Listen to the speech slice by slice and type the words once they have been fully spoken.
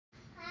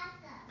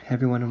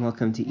Everyone, and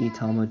welcome to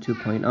eTalmud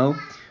 2.0.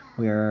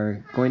 We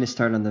are going to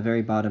start on the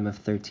very bottom of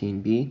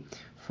 13b,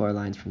 4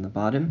 lines from the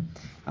bottom,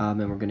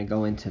 and we're going to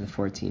go into the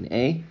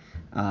 14a.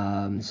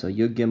 So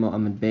Yud Gimel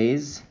Amud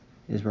Beis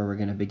is where we're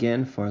going to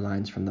begin, 4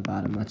 lines from the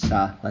bottom. Let's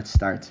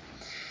start.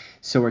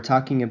 So we're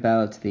talking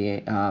about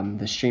the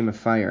stream of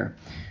fire,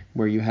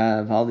 where you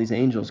have all these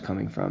angels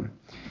coming from,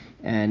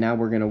 and now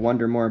we're going to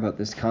wonder more about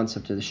this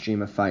concept of the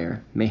stream of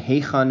fire.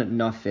 Mehechan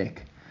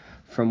nafik.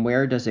 From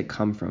where does it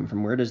come from?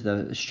 From where does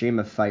the stream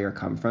of fire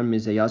come from?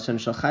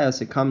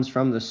 It comes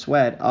from the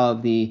sweat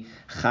of the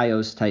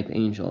chayos type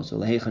angels.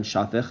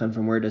 And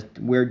from where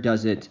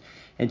does it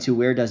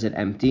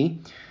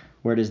empty?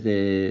 Where does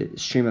the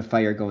stream of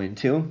fire go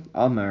into?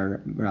 Amar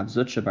Rav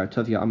Zutra bar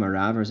Tovia Amar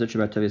Rav. Rav Zutra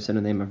bar Tovia said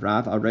in the name of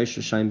Rav, Al Reish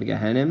Shayim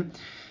Begehenim,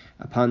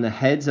 upon the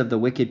heads of the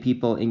wicked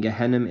people in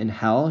Gehenim in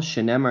hell.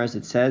 Shenemar, as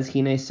it says,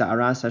 Hine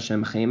Sa'aras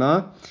Hashem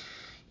Chema,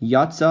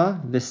 Yatza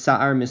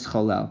v'Sa'ar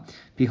Mischolel.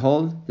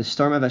 Behold, the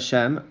storm of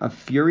Hashem, a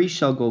fury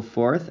shall go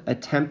forth, a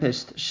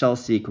tempest shall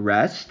seek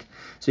rest.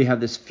 So you have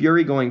this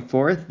fury going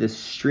forth, this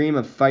stream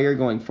of fire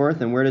going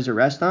forth, and where does it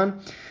rest on?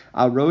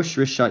 Al Rosh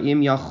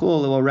Risha'im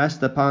Yachul, it will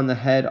rest upon the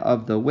head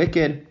of the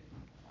wicked.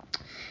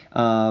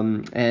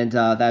 That's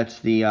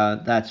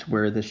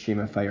where the stream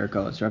of fire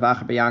goes. Rav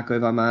Acha bar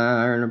Yaakov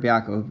Amar, Rav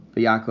Acha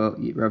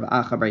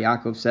bar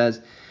Yaakov says,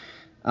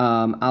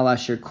 Al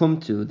Asher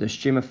Kumtu, the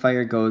stream of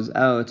fire goes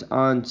out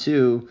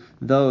onto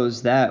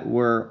those that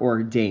were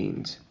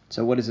ordained.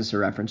 So what is this a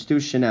reference to?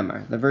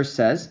 Shenemar. The verse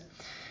says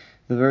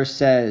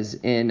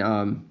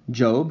in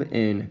Job,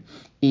 in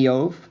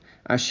Eov,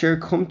 Asher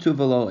Kumtu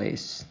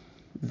Veloes,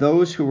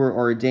 those who were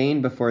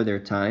ordained before their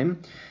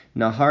time,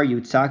 Nahar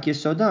Yutzak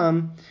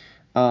Yesodam,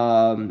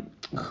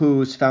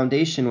 whose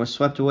foundation was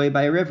swept away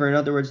by a river. In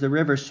other words, the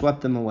river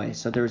swept them away.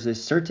 So there was a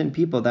certain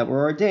people that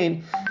were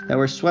ordained that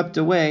were swept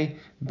away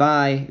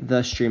by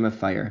the stream of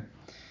fire.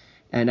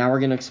 And now we're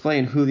going to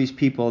explain who these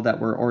people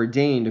that were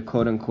ordained,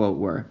 quote unquote,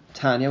 were.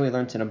 Tanya, we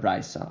learned in a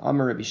Braisa.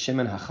 Amar Rabbi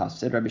Shimon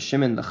HaChassid, Rabbi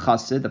Shimon the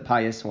Chassid, the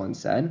pious one,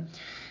 said,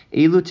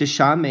 Elu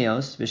tisha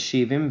meos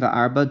v'shivim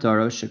v'arba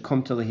doros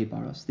shekumtu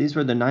lehibaros. These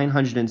were the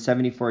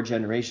 974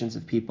 generations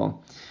of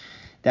people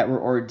that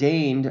were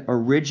ordained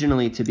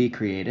originally to be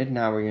created.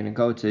 Now we're going to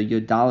go to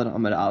Yud Daled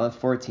Amud Aleph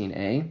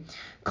 14a.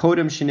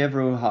 Kodem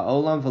shenivru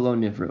ha'olam v'lo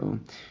nivru.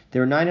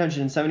 There were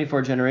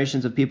 974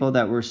 generations of people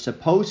that were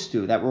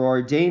that were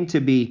ordained to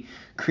be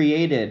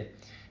created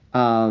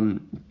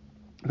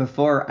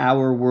before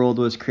our world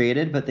was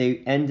created, but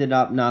they ended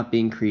up not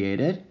being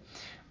created.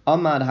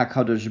 Amad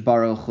HaKadosh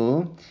Baruch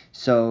Hu.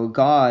 So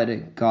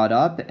God got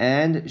up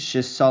and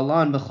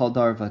shesalan b'chol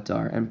dar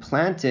v'dar, and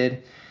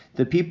planted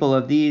the people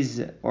of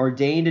these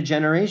ordained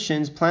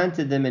generations,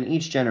 planted them in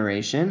each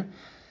generation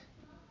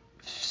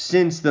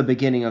since the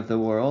beginning of the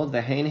world.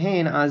 The hein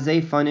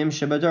azei fanim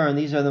shebadar, and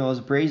these are the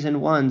most brazen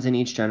ones in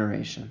each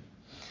generation.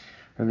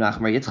 Rav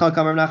Nachman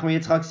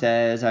Yitzchak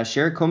says,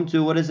 Asher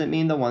kumtu, what does it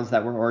mean? The ones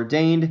that were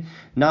ordained,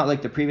 not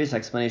like the previous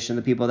explanation,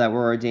 the people that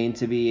were ordained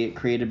to be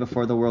created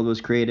before the world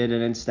was created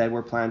and instead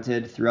were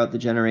planted throughout the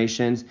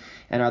generations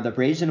and are the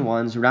brazen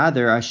ones.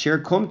 Rather, Asher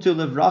kumtu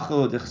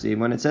livrachu dichsi,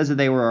 when it says that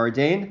they were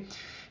ordained,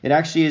 it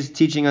actually is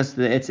teaching us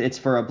that it's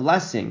for a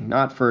blessing,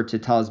 not to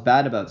tell us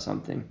bad about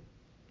something.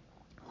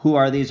 Who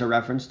are these a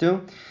reference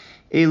to?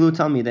 Elu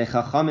talmidei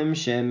chachamim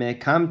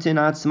shemekamtin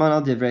atzman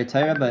al divrei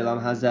Torah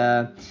b'olam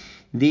hazeh.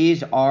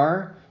 These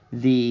are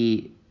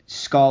the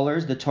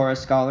scholars, the Torah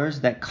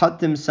scholars, that cut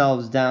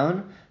themselves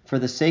down for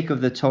the sake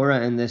of the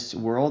Torah in this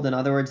world. In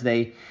other words,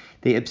 they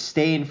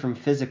abstain from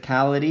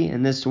physicality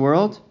in this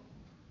world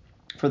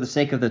for the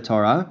sake of the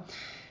Torah.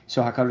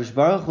 So HaKadosh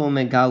Baruch Hu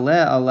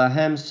megale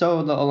alahem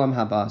sod la'olam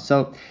haba.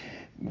 So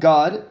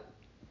God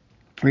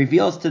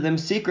reveals to them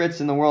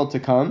secrets in the world to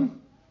come.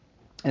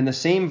 And the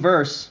same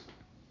verse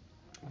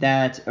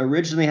that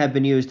originally had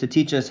been used to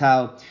teach us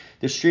how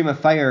the stream of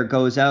fire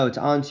goes out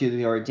onto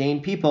the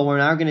ordained people, is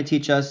now going to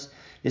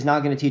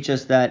teach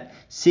us that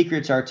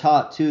secrets are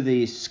taught to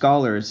the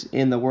scholars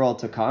in the world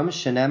to come.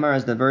 Shenemar,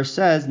 as the verse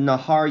says,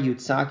 Nahar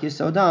Yutzak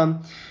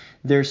Yesodam,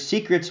 their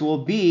secrets will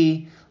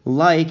be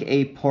like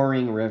a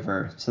pouring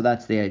river. So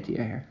that's the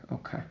idea here.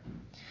 Okay.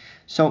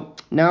 So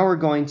now we're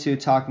going to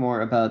talk more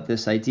about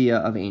this idea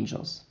of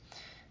angels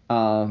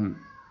and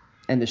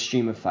the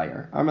stream of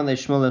fire.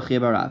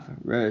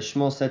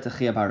 Shmuel said to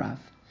Chia Barav,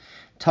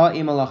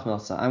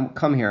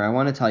 come here, I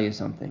want to tell you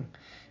something.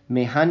 From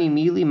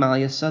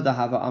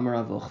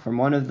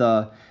one of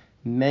the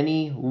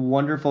many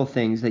wonderful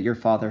things that your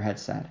father had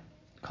said.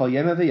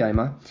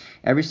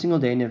 Every single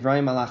day,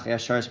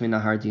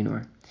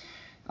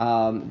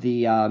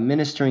 the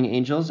ministering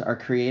angels are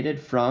created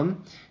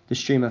from the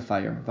stream of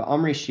fire.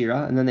 V'amri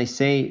shira, and then they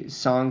say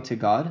song to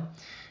God.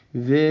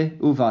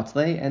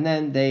 V'uvatle, and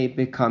then they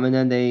become, and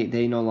then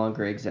they no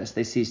longer exist.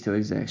 They cease to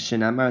exist.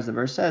 Shenamar, as the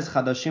verse says,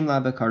 Chadashim la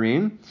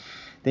bekarim,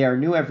 they are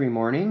new every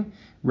morning.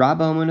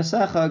 Rabba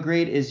Munasecha,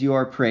 great is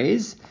your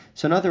praise.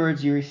 So in other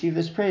words, you receive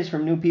this praise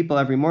from new people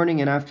every morning,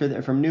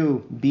 and from new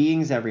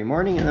beings every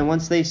morning, and then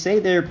once they say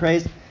their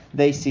praise,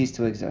 they cease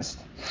to exist.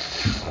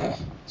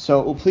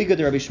 So, Upliga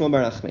de Rabbi Shmuel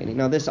bar Nachmani.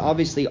 Now, this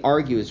obviously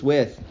argues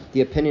with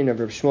the opinion of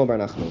Rabbi Shmuel bar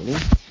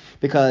Nachmani,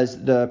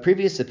 because the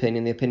previous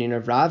opinion, the opinion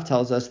of Rav,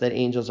 tells us that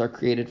angels are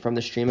created from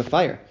the stream of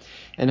fire.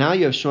 And now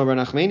you have Shmuel bar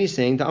Nachmani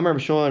saying, the Amar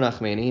Rabbi Shmuel bar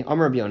Nachmani,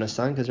 Amar Rabbi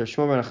Yonasan, because Rabbi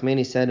Shmuel bar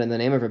Nachmani said in the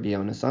name of Rabbi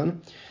Yonasan,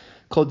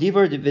 Kol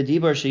divar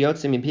v'divar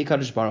sheyotze min pi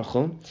kadosh baruch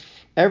hu,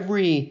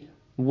 every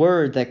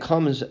word that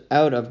comes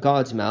out of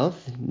God's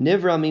mouth,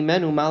 nivra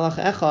mimenu malach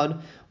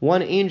echad,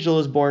 one angel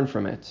is born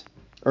from it,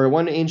 or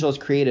one angel is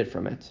created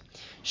from it.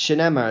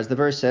 Shenemar, as the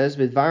verse says,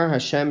 Bidvar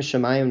Hashem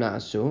shemayim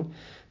na'asu,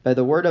 by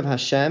the word of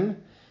Hashem,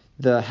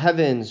 the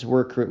heavens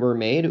were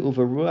made,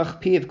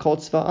 uvaruach piv kol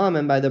tzva'am,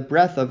 and by the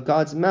breath of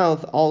God's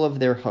mouth, all of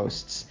their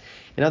hosts.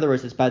 In other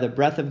words, it's by the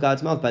breath of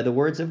God's mouth, by the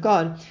words of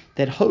God,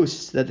 that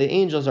the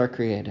angels are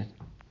created.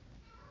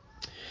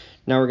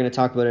 Now we're going to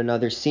talk about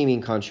another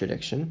seeming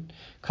contradiction.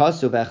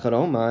 Kasuv echad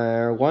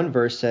omar, one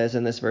verse says,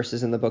 and this verse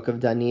is in the book of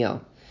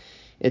Daniel,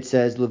 it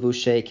says,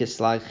 Levushe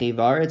kislag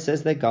chivar, it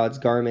says that God's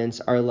garments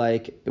are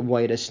like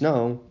white as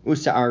snow,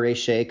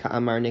 usa'areshe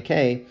ka'amar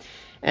nikeh,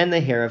 and the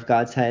hair of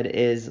God's head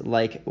is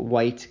like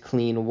white,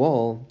 clean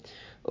wool.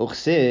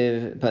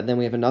 Uchsiv, but then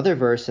we have another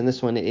verse, and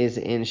this one is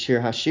in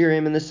Shir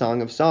Hashirim, in the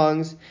Song of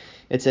Songs.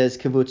 It says,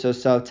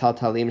 Kivutzosav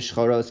taltalim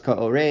shchoros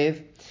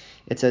ka'orev.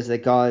 It says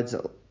that God's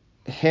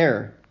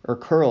hair or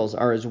curls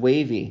are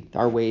wavy,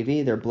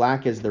 they're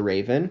black as the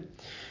raven.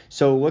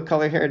 So what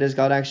color hair does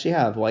God actually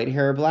have? White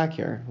hair or black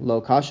hair?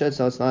 Lo kasha,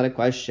 so it's not a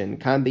question.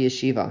 Kan be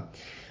yeshiva.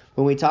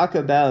 When we talk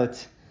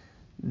about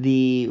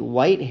the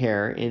white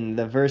hair in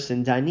the verse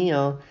in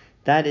Daniel,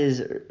 that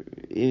is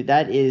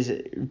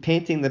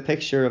painting the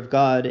picture of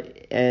God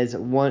as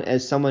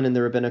someone in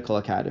the rabbinical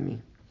academy.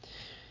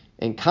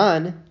 And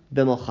kan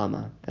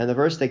b'milchama, and the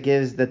verse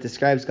that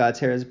describes God's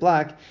hair as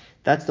black,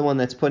 that's the one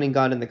that's putting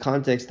God in the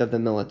context of the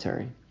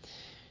military.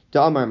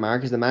 Da'amar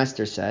Mark, as the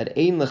master said,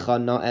 Ein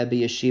lecha na'eh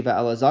b'yeshiva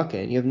ala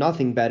zaken. You have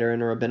nothing better in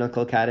a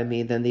rabbinical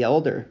academy than the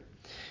elder.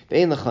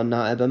 Ve'ein lecha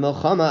na'eh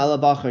b'milchama ala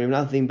bachar. You have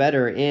nothing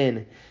better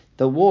in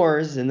the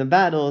wars and the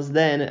battles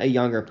than a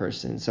younger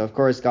person. So of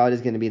course God is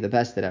going to be the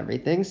best at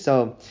everything.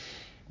 So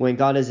when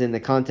God is in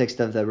the context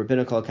of the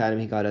rabbinical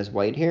academy, God has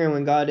white hair, and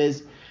when God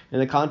is in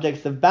the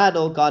context of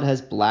battle, God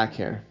has black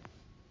hair.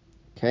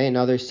 Okay,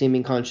 another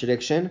seeming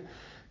contradiction.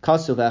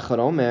 Kasuv echad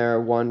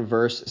omer, one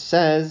verse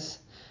says,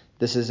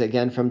 this is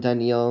again from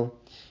Daniel,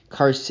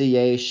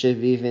 Karsiyeh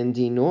Shevivin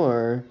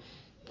Dinur,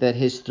 that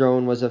his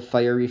throne was of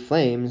fiery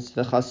flames.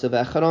 V'chasav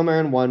echad omer,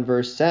 and one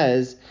verse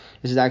says,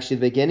 this is actually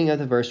the beginning of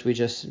the verse we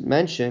just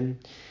mentioned,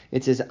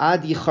 it says,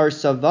 Adi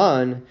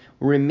Charsavan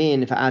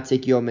Rimin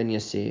V'atik Yomen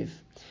Yasiv.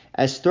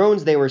 As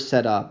thrones they were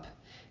set up,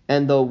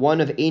 and the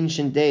one of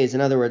ancient days, in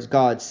other words,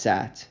 God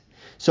sat.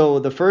 So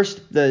the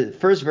first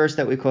verse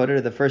that we quoted,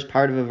 or the first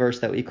part of a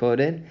verse that we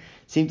quoted,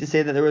 seemed to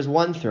say that there was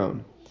one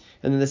throne.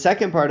 And then the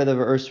second part of the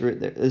verse,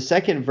 the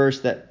second verse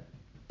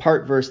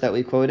that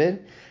we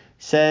quoted,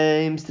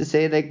 seems to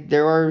say that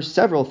there are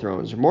several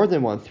thrones, or more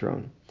than one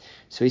throne.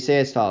 So we say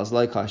as follows,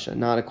 Lo kasha,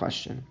 not a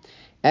question.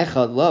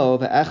 Echad lo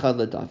ve'echad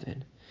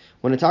leDavid.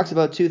 When it talks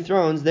about two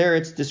thrones, there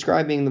it's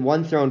describing the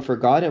one throne for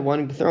God and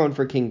one throne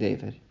for King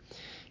David.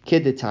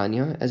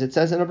 Kiditanya, as it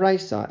says in a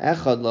brayso,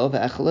 Echad lo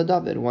ve'echad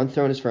leDavid. One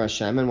throne is for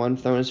Hashem and one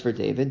throne is for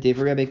David.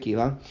 Divrei Rabbi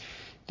Akiva.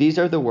 These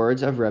are the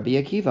words of Rabbi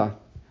Akiva.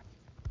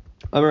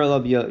 Amar lo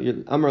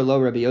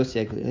Rabbi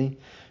Yossi Aglili.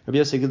 Rabbi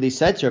Yossi Aglili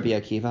said to Rabbi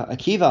Akiva,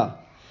 Akiva,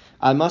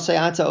 Amasai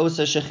ata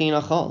osa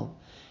shechina chol.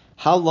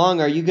 How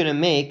long are you going to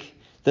make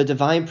the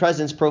divine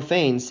presence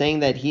profane,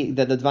 saying that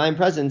the divine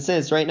presence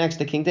is right next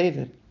to King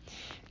David?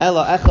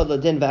 Ela echad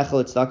ladin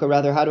ve'echad tzedakah.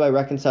 Rather, how do I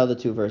reconcile the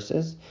two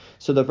verses?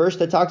 So the verse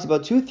that talks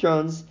about two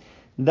thrones,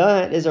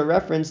 that is a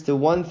reference to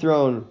one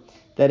throne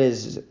that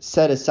is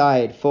set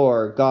aside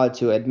for God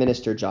to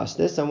administer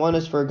justice, and one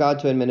is for God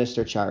to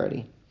administer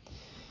charity.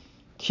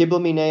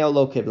 Kibul minei or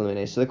lo kibul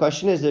minei. So the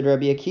question is, did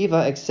Rabbi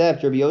Akiva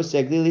accept Rabbi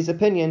Yossi Aglili's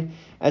opinion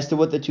as to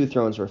what the two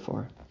thrones were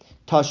for?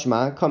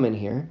 Tashma, come in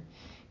here.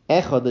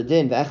 Echad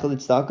ladin ve'echad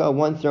tzedakah.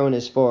 One throne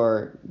is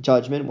for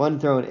judgment, one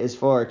throne is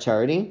for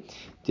charity.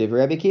 Divrei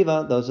Rabbi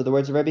Akiva. Those are the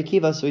words of Rabbi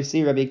Akiva. So we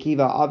see Rabbi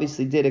Akiva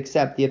obviously did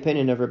accept the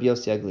opinion of Rabbi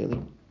Yossi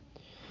Aglili.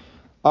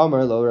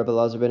 Amar lo Rabbi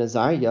Elazar ben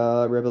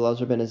Azariah. Rabbi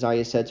Elazar ben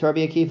Azariah said to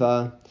Rabbi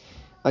Akiva,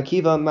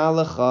 Akiva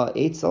malacha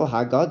etzel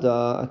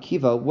haggadah.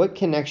 Akiva, what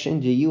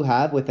connection do you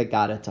have with the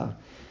Gadata?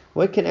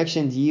 What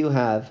connection do you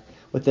have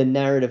with the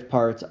narrative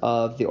part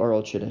of the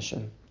oral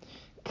tradition?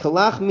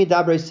 Kalach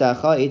midabre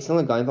secha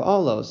etzel negayim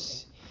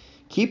v'olos.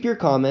 Keep your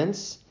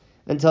comments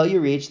until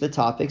you reach the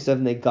topics of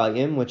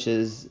negayim, which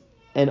is,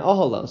 and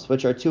oholos,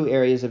 which are two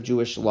areas of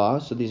Jewish law.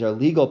 So these are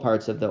legal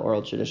parts of the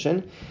oral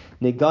tradition.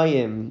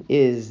 Negayim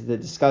is the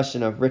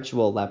discussion of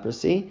ritual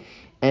leprosy,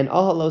 and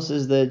oholos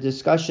is the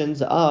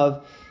discussions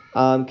of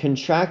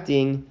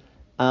contracting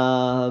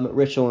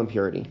ritual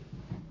impurity.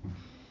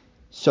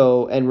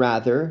 So Rabbi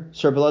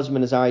Elazar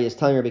ben Azariah is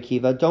telling Rabbi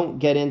Akiva, don't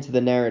get into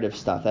the narrative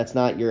stuff. That's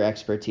not your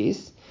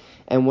expertise.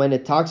 And when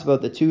it talks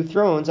about the two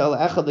thrones,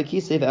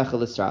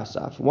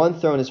 one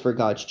throne is for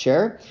God's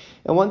chair,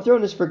 and one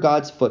throne is for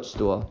God's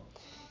footstool.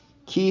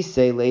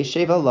 Kisei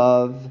leishev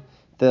alav,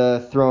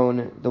 the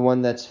throne, the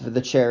one that's for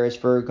the chair, is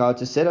for God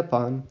to sit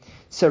upon.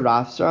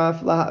 Saraf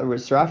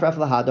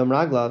lahadom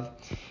raglav,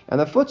 and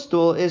the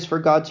footstool is for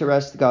God to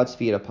rest God's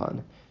feet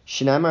upon.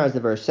 Shinamar, as the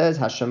verse says,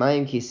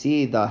 Hashamayim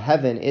kisi, the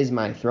heaven is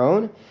my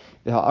throne.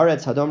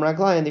 V'ha'aretz hadom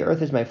raglai, and the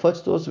earth is my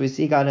footstool. So we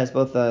see God has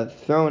both a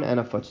throne and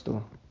a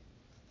footstool.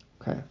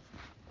 Okay.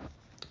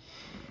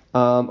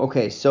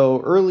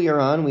 So earlier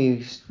on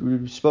we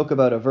spoke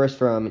about a verse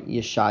from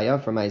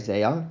Yeshaya, from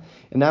Isaiah,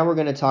 and now we're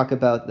going to talk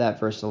about that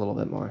verse a little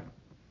bit more.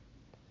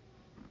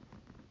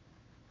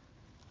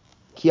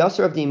 Kiyasar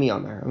Rav Dimi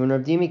Amar. When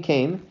Rav Dimi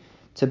came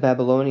to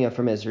Babylonia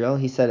from Israel,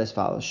 he said as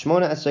follows: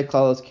 Shmona esrei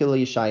klalos kilo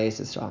Yeshaya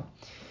Yisrael.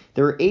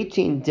 There were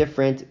 18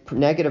 different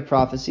negative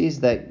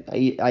prophecies that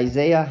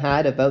Isaiah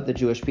had about the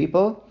Jewish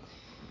people.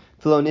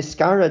 But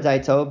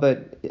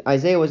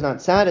Isaiah was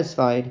not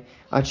satisfied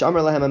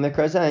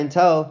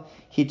until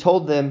he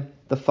told them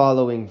the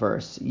following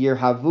verse: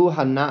 Yirhavu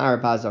hana'ar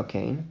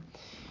bazokain,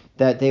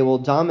 that they will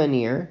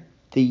domineer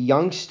the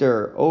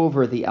youngster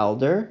over the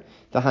elder,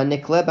 the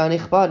hanikle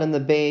banichbad, and the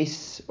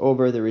base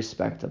over the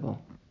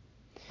respectable.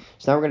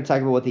 So now we're going to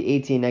talk about what the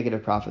 18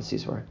 negative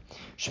prophecies were.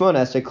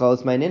 Shmona esrei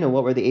klalos ma'inin, and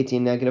what were the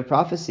 18 negative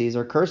prophecies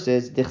or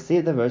curses?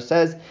 Dichsiv, the verse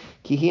says,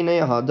 Ki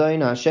hinei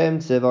hadoin Hashem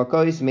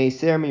tzivakos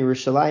meiser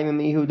miYerushalayim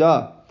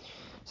miYehuda.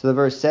 So the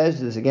verse says,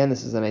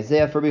 this is in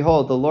Isaiah, for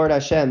behold, the Lord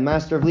Hashem,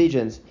 Master of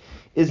Legions,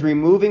 is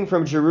removing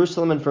from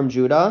Jerusalem and from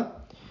Judah,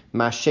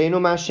 mashenu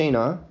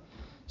mashena,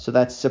 so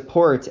that's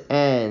support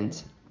and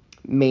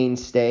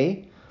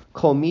mainstay,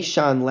 kol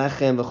mishan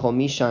lechem v'chol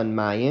mishan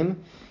mayim,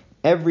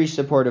 every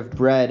support of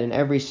bread and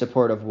every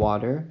support of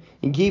water,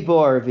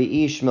 Gibor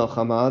v'ish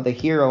milchama, the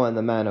hero and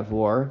the man of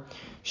war,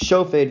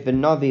 Shofet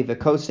v'navi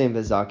v'kosim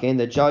v'zaken,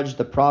 the judge,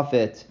 the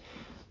prophet,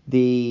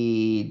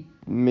 the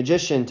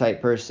magician type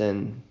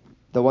person,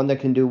 the one that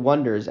can do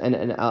wonders,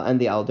 and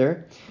the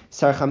elder,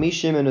 Sar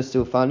chamishim and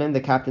usufanim, the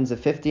captains of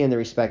 50 and the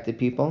respected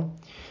people,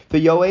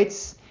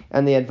 v'yoetz,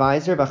 and the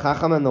advisor,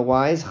 v'chacham, and the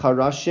wise,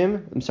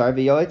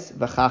 v'yoetz,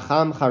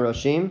 v'chacham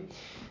charoshim,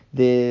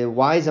 the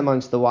wise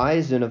amongst the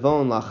wise,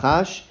 Zunavon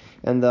Lachash,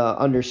 and the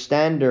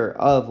understander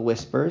of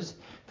whispers.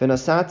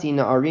 V'nasati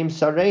na'arim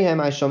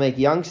sarehem, I shall make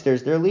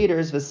youngsters their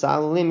leaders,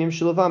 v'salalim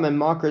yimshuluvam, and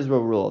mockers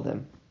will rule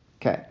them.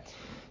 Okay,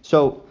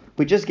 so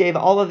we just gave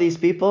all of these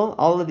people,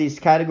 all of these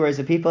categories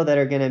of people that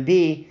are going to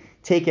be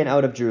taken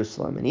out of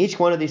Jerusalem. And each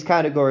one of these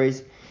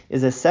categories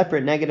is a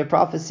separate negative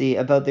prophecy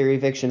about their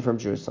eviction from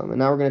Jerusalem. And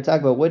now we're going to talk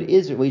about what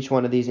is each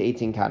one of these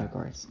 18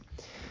 categories.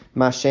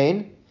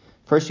 Mashen.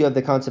 First, you have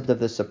the concept of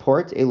the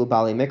support, Elu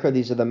Bali Mikra.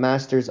 These are the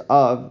masters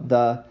of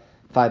the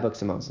 5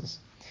 books of Moses.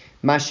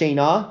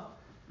 Mashena,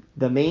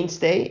 the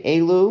mainstay,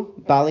 Elu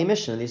Bali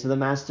Mishnah. These are the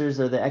masters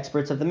or the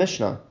experts of the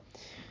Mishnah.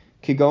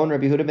 Kigon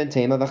Rabbi Yehuda ben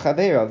Tema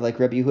v'chaveirav, like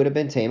Rabbi Yehuda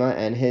ben Tema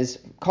and his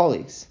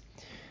colleagues.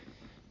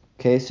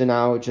 Okay, so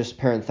now just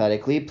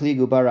parenthetically,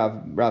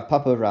 Pliguba Rav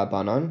Papa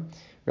Rabbanon.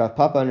 Rav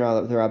Papa and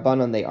the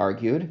Rabbanon, they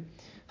argued.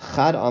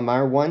 Chad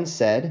Amar, one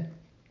said,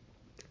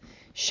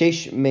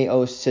 Sheish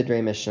Me'os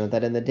Sidrei Mishnah,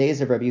 that in the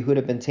days of Rabbi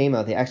Yehuda ben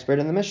Tema, the expert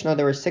in the Mishnah,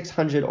 there were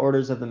 600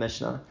 orders of the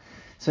Mishnah.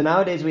 So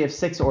nowadays we have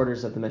 6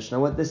 orders of the Mishnah.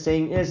 What this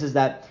saying is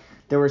that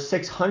there were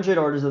 600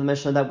 orders of the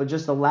Mishnah that would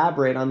just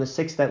elaborate on the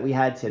 6 that we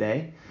had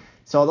today.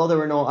 So although there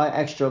were no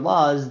extra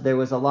laws, there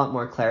was a lot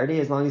more clarity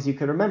as long as you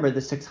could remember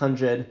the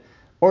 600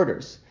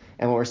 orders.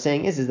 And what we're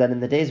saying is that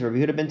in the days of Rabbi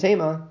Yehuda ben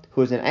Tema, who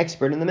was an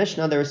expert in the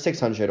Mishnah, there were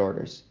 600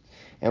 orders.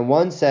 And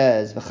one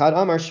says,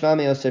 V'chad Amar Shva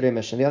Me'os Sidrei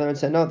Mishnah. The other one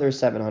said, no, there's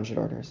 700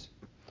 orders.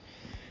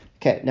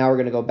 Okay, now we're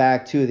going to go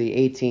back to the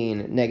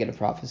 18 negative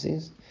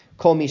prophecies.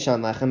 Kol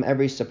mishan lechem,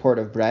 every support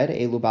of bread,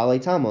 elu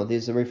balei Talmud.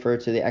 These are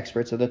referred to the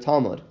experts of the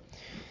Talmud,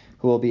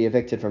 who will be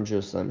evicted from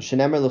Jerusalem.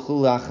 Shenemer l'chu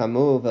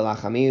lachamu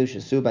v'lachamiu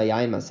shesu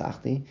b'yayin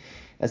masachti.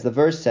 As the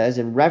verse says,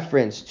 in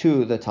reference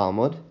to the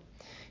Talmud,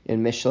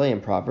 in Mishlei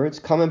and Proverbs,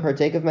 come and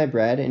partake of my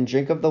bread and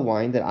drink of the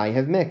wine that I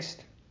have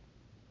mixed.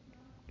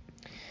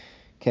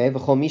 Okay,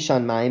 v'chol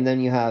mishan mayim, then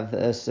you have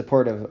the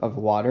support of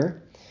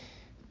water.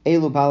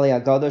 Elu Bali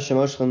Agada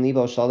Shemoshchem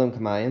Libo Shalom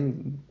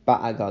Kamayim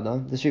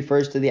Ba'agada. This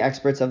refers to the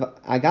experts of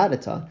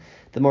Agadata,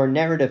 the more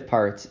narrative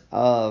part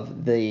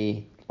of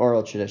the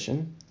oral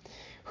tradition,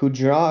 who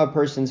draw a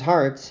person's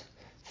heart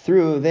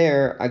through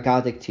their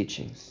Agadic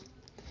teachings.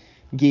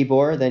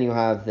 Gibor, then you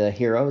have the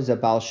hero,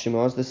 Zabal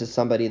Shemos. This is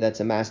somebody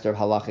that's a master of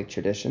halachic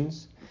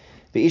traditions.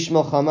 Be'ish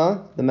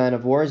Milchama, the man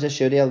of war,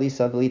 Zeshodei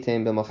Lisa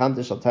V'litem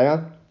B'Milchamta Shel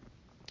Torah.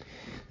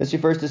 This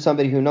refers to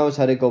somebody who knows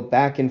how to go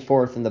back and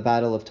forth in the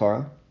battle of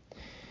Torah.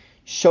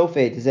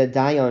 Shofet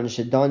Zedayon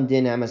Shadon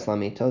Din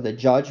Amaslamito. The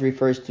judge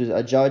refers to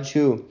a judge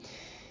who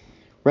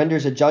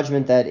renders a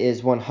judgment that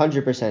is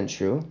 100%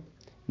 true.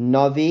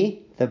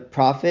 Navi, the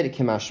prophet,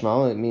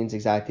 Kimashmo, it means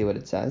exactly what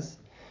it says.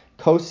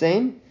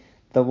 Kosem,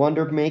 the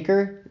wonder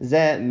maker,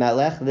 Ze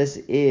Melech, this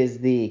is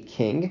the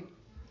king.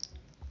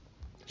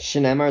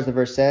 Shenemar, as the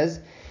verse says,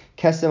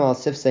 Kesem al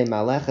Sifsei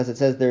Malech, as it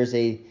says, there's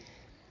a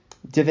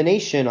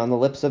divination on the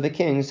lips of a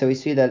king. So we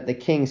see that the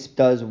king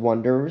does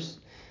wonders.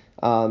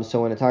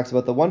 So when it talks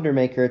about the wonder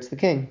maker, it's the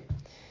king.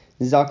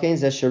 Zaken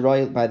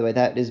zesharoy. By the way,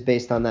 that is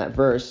based on that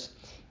verse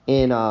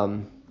in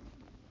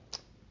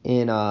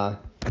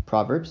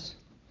Proverbs.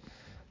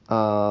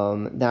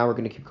 Now we're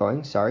going to keep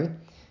going. Sorry.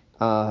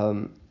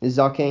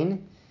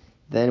 Zaken.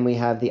 Then we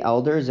have the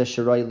elder,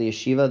 Zesharoy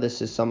Liyeshiva.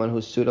 This is someone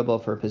who's suitable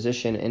for a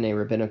position in a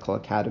rabbinical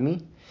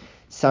academy.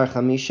 Sar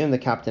Chamishim, the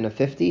captain of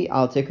 50.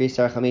 Al Tikri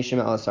Sar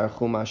Chamishim al Sar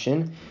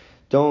Chumashin.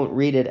 Don't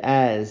read it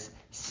as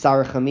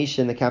Sar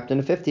Chamishim, the captain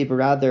of 50, but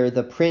rather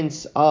the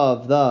prince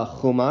of the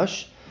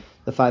Chumash,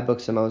 the 5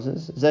 books of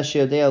Moses.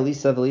 Zeshiodea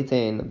Lisa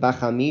Velitein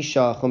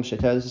Bachamisha Chum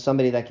Sheter. This is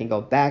somebody that can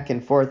go back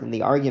and forth in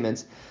the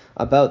arguments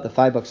about the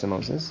 5 books of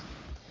Moses.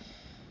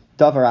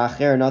 Davar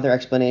Acher, another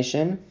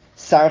explanation.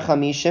 Sar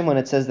Chamishim, when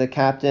it says the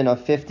captain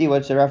of 50,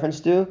 what's the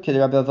reference to? Kid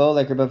Rabbi Avo,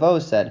 like Rabbi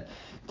Avo said.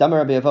 Damar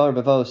Rabbi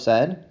Avo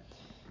said,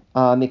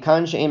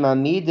 Mikan she'en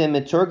mamidim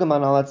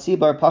miturgaman al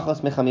hatzibar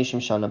pachos mechamishim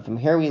shana. From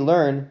here we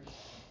learn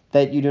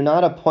that you do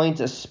not appoint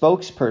a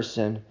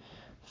spokesperson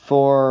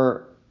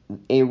for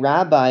a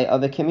rabbi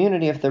of a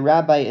community if the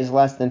rabbi is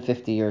less than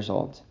 50 years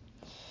old.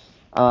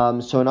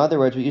 So in other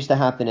words, what used to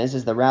happen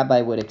is the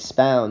rabbi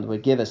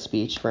would give a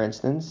speech, for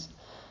instance,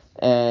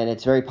 and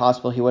it's very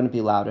possible he wouldn't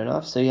be loud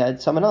enough. So you had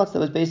someone else that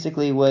was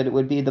basically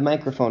would be the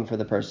microphone for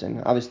the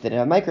person. Obviously, they didn't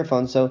have a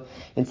microphone, so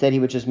instead he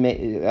would just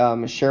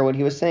share what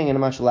he was saying in a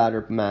much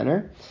louder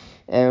manner.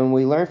 And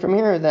we learn from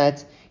here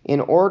that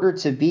in order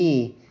to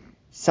be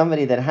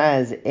somebody that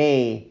has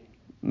a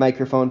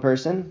microphone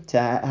person, to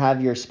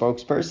have your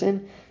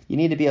spokesperson, you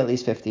need to be at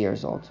least 50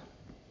 years old.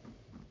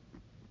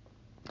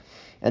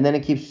 And then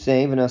it keeps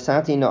saying,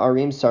 "V'nosati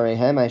na'arim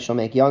sarehem," I shall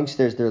make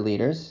youngsters their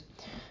leaders.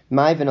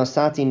 Mai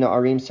v'nosati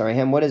na'arim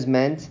sarehem. What is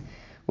meant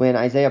when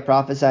Isaiah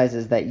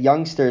prophesies that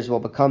youngsters will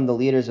become the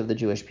leaders of the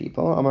Jewish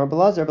people? Amar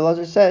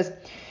Belazar says,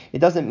 it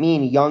doesn't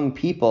mean young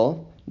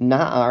people,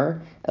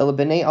 na'ar, el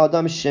b'nei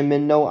adam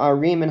shemin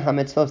no'arim and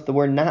hamitzvos. The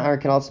word na'ar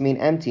can also mean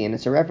empty, and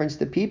it's a reference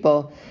to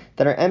people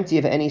that are empty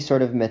of any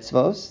sort of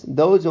mitzvos.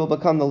 Those will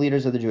become the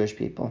leaders of the Jewish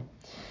people.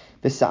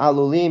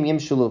 V'sa'alulim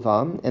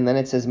yimshuluvam, and then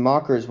it says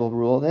mockers will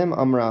rule them.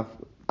 Amrav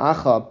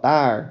Acha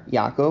bar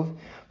Yaakov.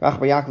 Rav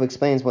bar Yaakov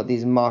explains what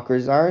these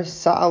mockers are.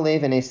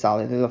 Sa'alev and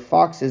Esalev. The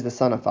fox is the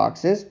son of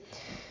foxes.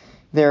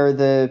 They're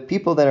the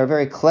people that are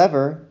very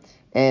clever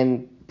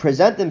and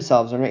present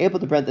themselves and are able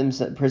to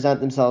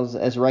present themselves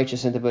as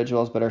righteous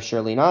individuals, but are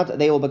surely not.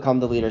 They will become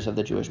the leaders of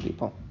the Jewish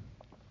people.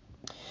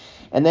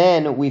 And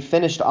then we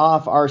finished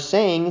off our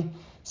saying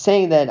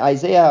that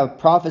Isaiah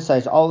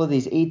prophesied all of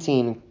these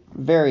 18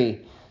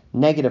 very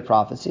negative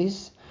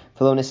prophecies.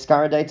 But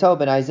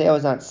Isaiah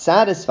was not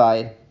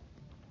satisfied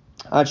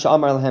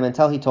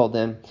until he told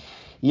them,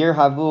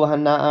 Yirhavu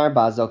hana'ar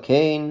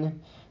bazokein,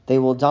 they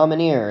will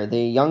domineer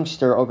the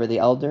youngster over the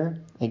elder.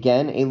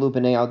 Again, Elu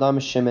b'nei adam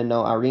shemen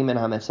no arim and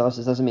hamitzvos.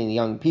 This doesn't mean the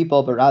young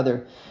people, but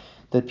rather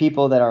the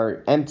people that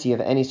are empty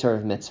of any sort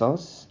of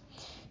mitzvos.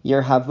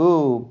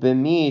 Yirhavu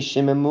b'mi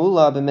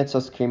shememula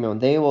b'mitzvos krimun.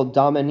 They will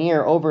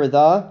domineer over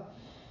the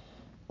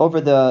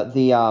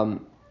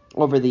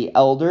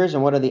elders.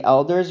 And what are the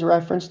elders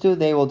reference to?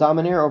 They will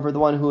domineer over the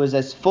one who is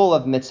as full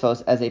of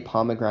mitzvos as a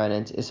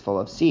pomegranate is full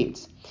of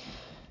seeds.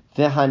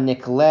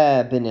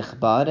 V'hanikle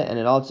b'nichbad, and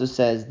it also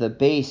says the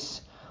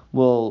base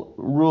will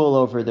rule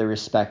over the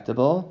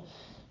respectable.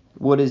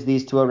 What is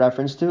these two a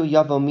reference to?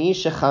 Yavomi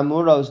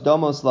shechamuros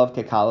domos lav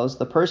kekalos,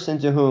 the person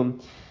to whom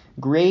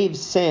grave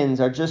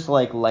sins are just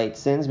like light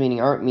sins,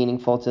 meaning aren't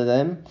meaningful to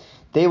them.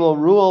 They will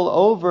rule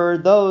over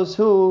those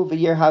who,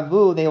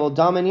 v'yirhavu, they will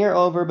domineer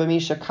over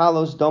b'misha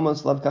kalos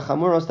domos lav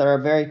kachamuros, that are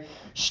very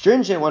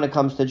stringent when it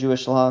comes to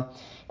Jewish law,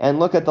 and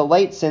look at the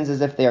light sins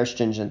as if they are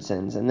stringent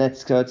sins. And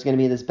it's going to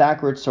be this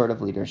backwards sort of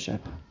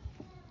leadership.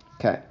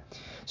 Okay.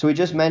 So we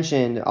just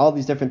mentioned all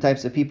these different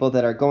types of people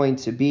that are going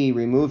to be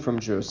removed from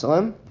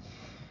Jerusalem.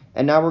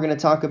 And now we're going to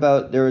talk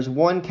about, there is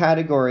one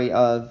category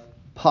of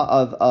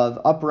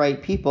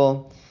upright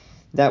people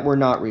that were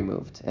not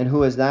removed. And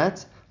who is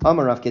that?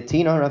 Amar Rav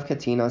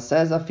Katina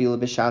says, Afilu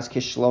b'shas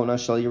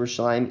kishlona shel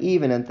Yerushalayim,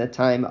 even at the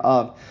time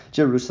of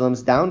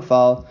Jerusalem's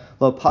downfall,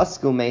 lo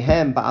pasku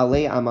mehem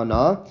ba'alei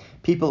amana,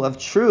 people of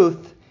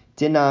truth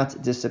did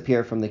not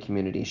disappear from the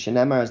community.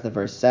 Shenemar, as the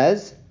verse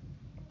says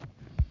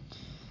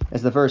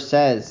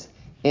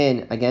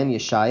in, again,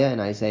 Yeshaya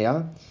and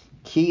Isaiah,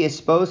 Ki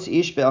ispos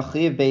ish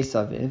be'achiv beis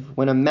aviv,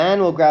 when a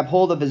man will grab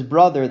hold of his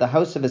brother, the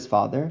house of his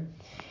father,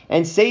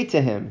 and say to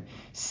him,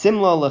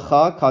 Simla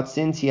lecha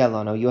katzin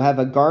tielano, you have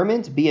a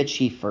garment, be a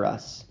chief for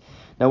us.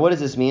 Now what does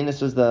this mean?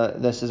 This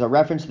is a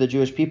reference to the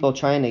Jewish people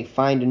trying to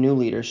find a new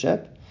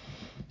leadership.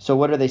 So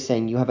what are they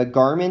saying? You have a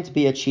garment,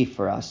 be a chief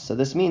for us. So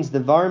this means the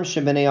varm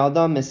shebnei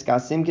adam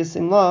miskasim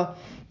kisimla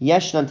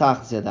yeshnan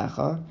tach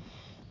zedecha.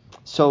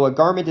 So a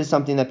garment is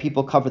something that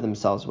people cover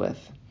themselves with.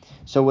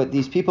 So what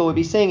these people would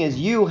be saying is,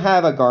 you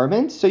have a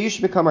garment, so you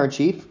should become our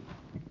chief.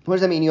 What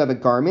does that mean, you have a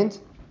garment?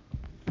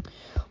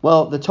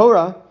 Well, the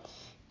Torah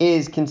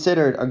is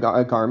considered a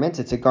garment.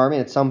 It's a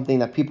garment. It's something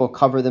that people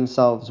cover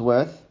themselves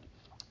with.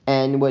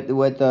 And what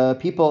the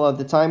people of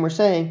the time were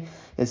saying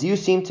is, you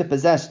seem to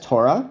possess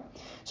Torah,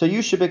 so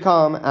you should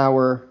become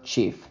our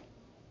chief.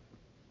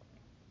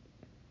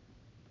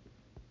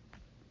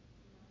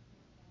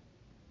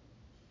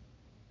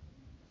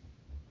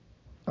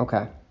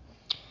 Okay.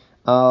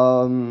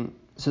 So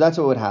that's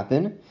what would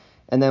happen.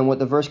 And then what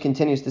the verse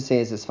continues to say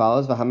is as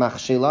follows: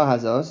 V'hamachshila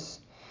hazos,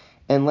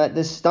 and let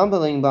this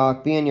stumbling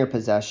block be in your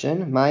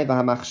possession. Mai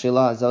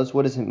v'hamachshila hazos,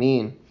 what does it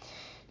mean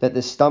that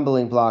this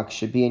stumbling block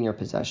should be in your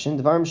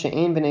possession? Dvarim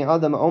she'ein b'nei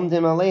adam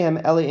omdim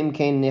aleihem ele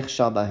imkein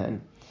nichshal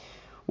bahen.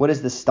 What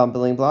is the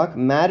stumbling block?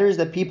 Matters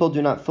that people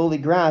do not fully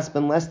grasp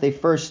unless they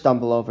first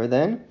stumble over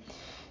them.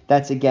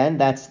 That's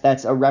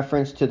a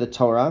reference to the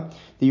Torah,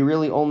 that you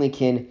really only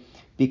can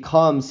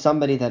become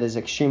somebody that is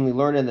extremely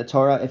learned in the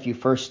Torah if you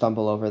first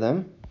stumble over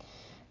them,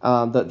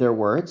 their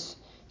words.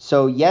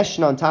 So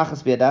yeshnan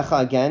tachas biyadecha,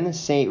 again,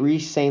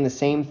 saying the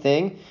same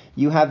thing.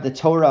 You have the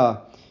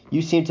Torah,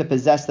 you seem to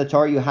possess the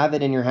Torah, you have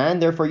it in your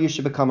hand, therefore you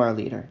should become our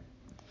leader.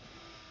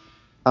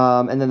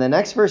 And then the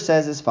next verse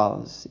says as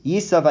follows: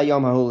 Yisav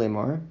hayom hahu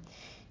lemor,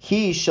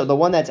 the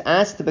one that's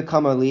asked to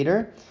become our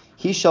leader,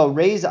 he shall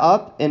raise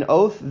up an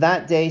oath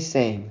that day,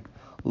 saying,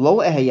 Lo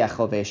eheyeh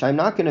chovesh, I'm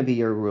not going to be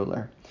your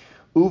ruler.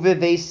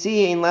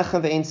 Uvevesi ein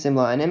lechem ve'ein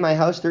simla, and in my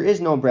house there is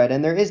no bread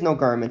and there is no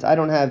garment. I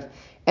don't have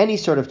any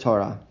sort of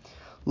Torah.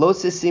 Lo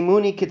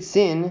sisimuni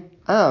kitzin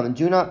am,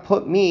 do not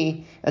put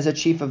me as a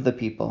chief of the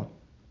people.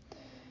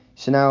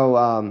 So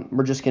now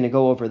we're just going to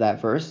go over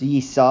that verse.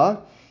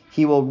 Yisa,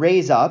 he will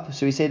raise up.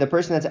 So we say the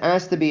person that's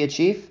asked to be a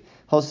chief,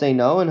 he'll say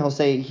no, and he'll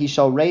say he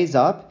shall raise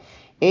up.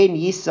 Ein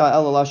yisa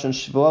el lashon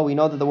shvua. We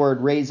know that the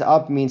word raise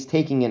up means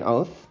taking an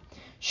oath.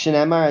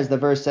 Shenemar, as the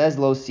verse says,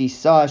 Lo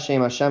sisa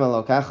Shem Hashem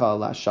elokecha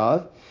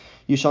lashav.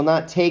 You shall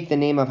not take the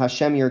name of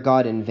Hashem your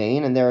God in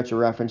vain, and there it's a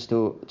reference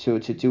to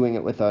doing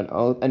it with an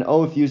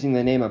oath using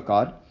the name of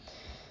God.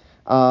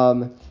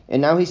 And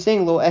now he's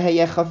saying, Lo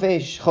eheyeh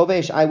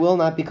chovesh, I will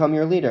not become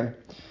your leader.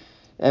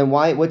 And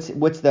why? What's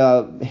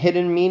the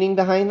hidden meaning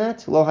behind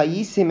that? Lo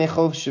hayisi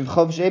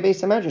mechovshei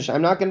beis hamedrash.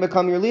 I'm not going to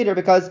become your leader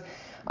because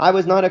I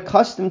was not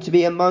accustomed to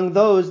be among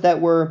those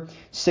that were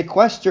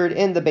sequestered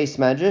in the Beis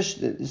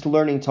Medrash,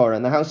 learning Torah,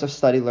 in the house of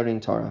study, learning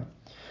Torah.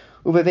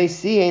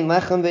 Uvevesi ein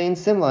lechem ve'ein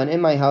simla, and in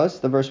my house,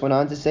 the verse went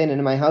on to say, and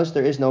in my house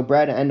there is no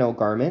bread and no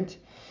garment.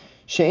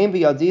 She'ein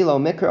b'yadi lo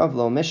mikrav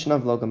lo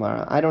mishnav lo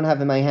gemara. I don't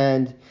have in my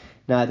hand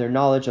neither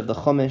knowledge of the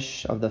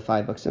Chumash, of the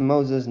 5 books of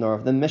Moses, nor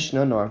of the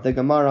Mishnah, nor of the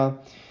Gemara,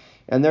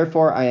 and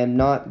therefore I am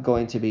not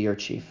going to be your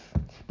chief.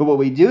 But what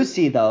we do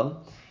see, though,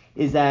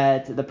 is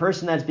that the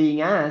person that's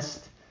being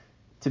asked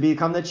to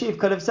become the chief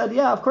could have said,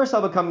 yeah, of course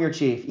I'll become your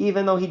chief,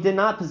 even though he did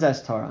not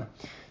possess Torah.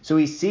 So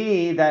we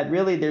see that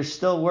really there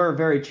still were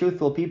very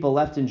truthful people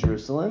left in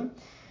Jerusalem.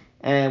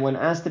 And when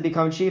asked to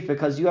become chief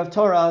because you have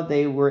Torah,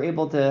 they were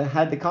able to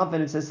had the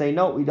confidence to say,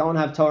 no, we don't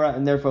have Torah,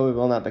 and therefore we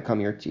will not become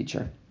your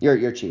teacher,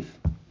 your chief.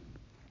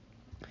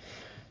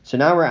 So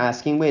now we're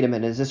asking, wait a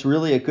minute, is this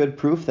really a good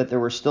proof that there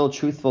were still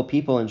truthful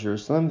people in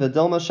Jerusalem?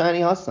 V'dilma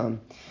shani hasam.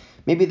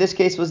 Maybe this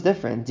case was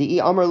different. Di'i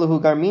amar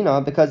luhu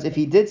garmina, because if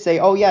he did say,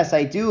 oh yes,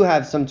 I do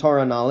have some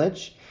Torah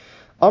knowledge,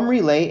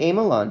 amri le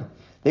emalan,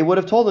 they would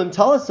have told him,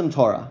 tell us some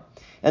Torah.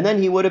 And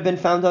then he would have been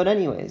found out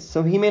anyways.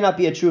 So he may not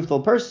be a truthful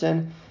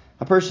person,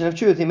 a person of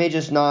truth. He may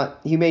just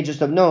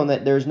have known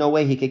that there's no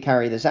way he could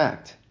carry this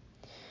act.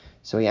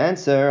 So he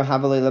answered,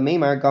 Havalei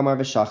lamimar gamar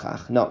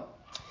v'shachach. No.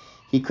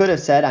 He could have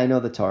said, I know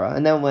the Torah.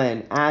 And then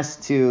when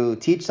asked to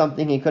teach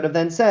something, he could have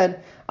then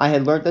said, I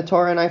had learned the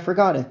Torah and I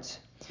forgot it.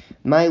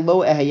 My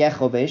lo eheyeh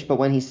chovesh, but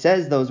when he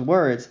says those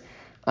words,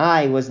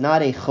 I was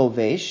not a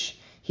chovesh,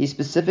 he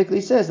specifically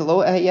says,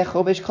 lo eheyeh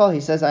chovesh kol.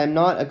 He says, I am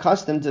not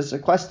accustomed to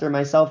sequester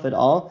myself at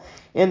all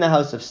in the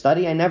house of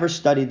study. I never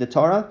studied the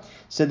Torah.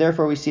 So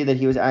therefore we see that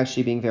he was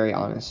actually being very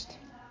honest.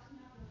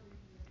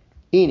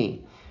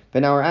 Ini.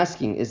 But now we're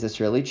asking, is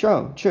this really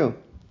true? True.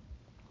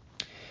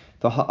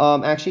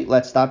 Actually,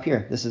 let's stop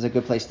here. This is a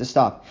good place to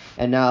stop.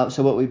 And now,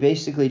 so what we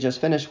basically just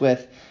finished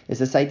with is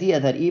this idea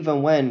that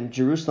even when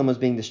Jerusalem was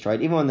being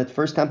destroyed, even when the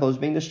first temple was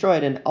being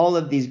destroyed, and all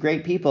of these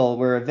great people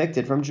were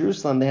evicted from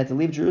Jerusalem, they had to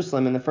leave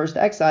Jerusalem in the first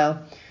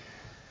exile,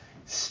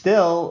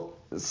 still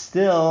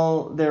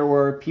there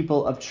were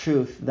people of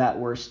truth that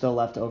were still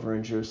left over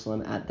in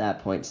Jerusalem at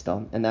that point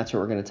still. And that's what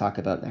we're going to talk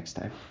about next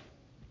time.